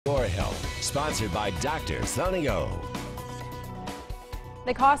Sponsored by Dr. Sonny O.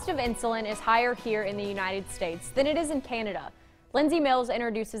 The cost of insulin is higher here in the United States than it is in Canada. Lindsay Mills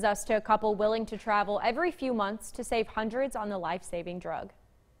introduces us to a couple willing to travel every few months to save hundreds on the life-saving drug.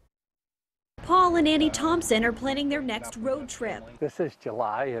 Paul and Annie Thompson are planning their next road trip. This is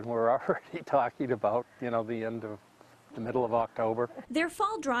July and we're already talking about, the middle of October. Their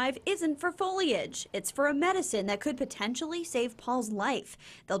fall drive isn't for foliage. It's for a medicine that could potentially save Paul's life.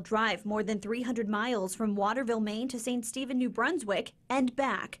 They'll drive more than 300 miles from Waterville, Maine to St. Stephen, New Brunswick and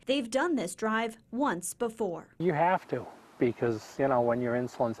back. They've done this drive once before. You have to, because, when your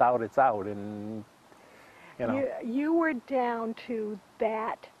insulin's out, it's out. And, You were down to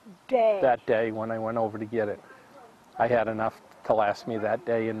that day. That day when I went over to get it. I had enough to last me that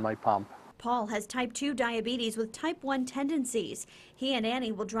day in my pump. Paul has type 2 diabetes with type 1 tendencies. He and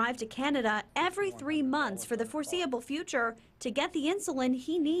Annie will drive to Canada every 3 months for the foreseeable future to get the insulin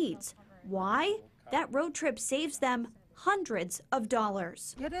he needs. Why? That road trip saves them hundreds of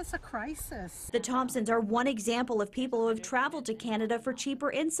dollars. It is a crisis. The Thompsons are one example of people who have traveled to Canada for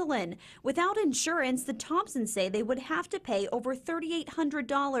cheaper insulin. Without insurance, the Thompsons say they would have to pay over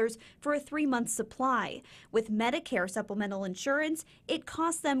 $3,800 for a 3-month supply. With Medicare supplemental insurance, it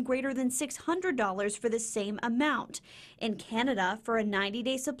costs them greater than $600 for the same amount. In Canada, for a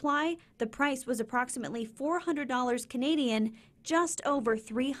 90-day supply, the price was approximately $400 Canadian, just over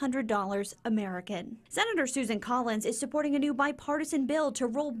 $300 American. Senator Susan Collins is supporting a new bipartisan bill to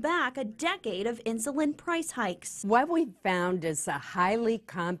roll back a decade of insulin price hikes. What we've found is a highly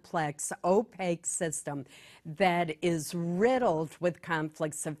complex, opaque system that is riddled with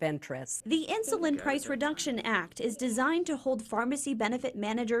conflicts of interest. The Insulin Price Reduction Act is designed to hold pharmacy benefit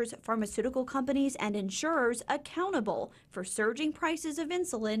managers, pharmaceutical companies, and insurers accountable for surging prices of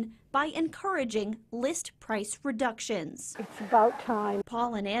insulin by encouraging list price reductions. It's about time.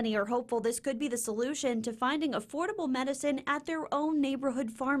 Paul and Annie are hopeful this could be the solution to finding affordable medicine at their own neighborhood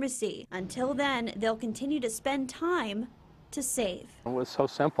pharmacy. Until then, they'll continue to spend time to save. It was so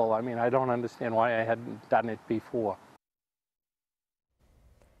simple. I don't understand why I hadn't done it before.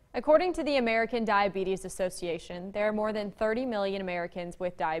 According to the American Diabetes Association, there are more than 30 million Americans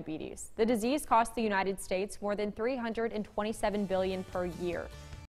with diabetes. The disease costs the United States more than $327 billion per year.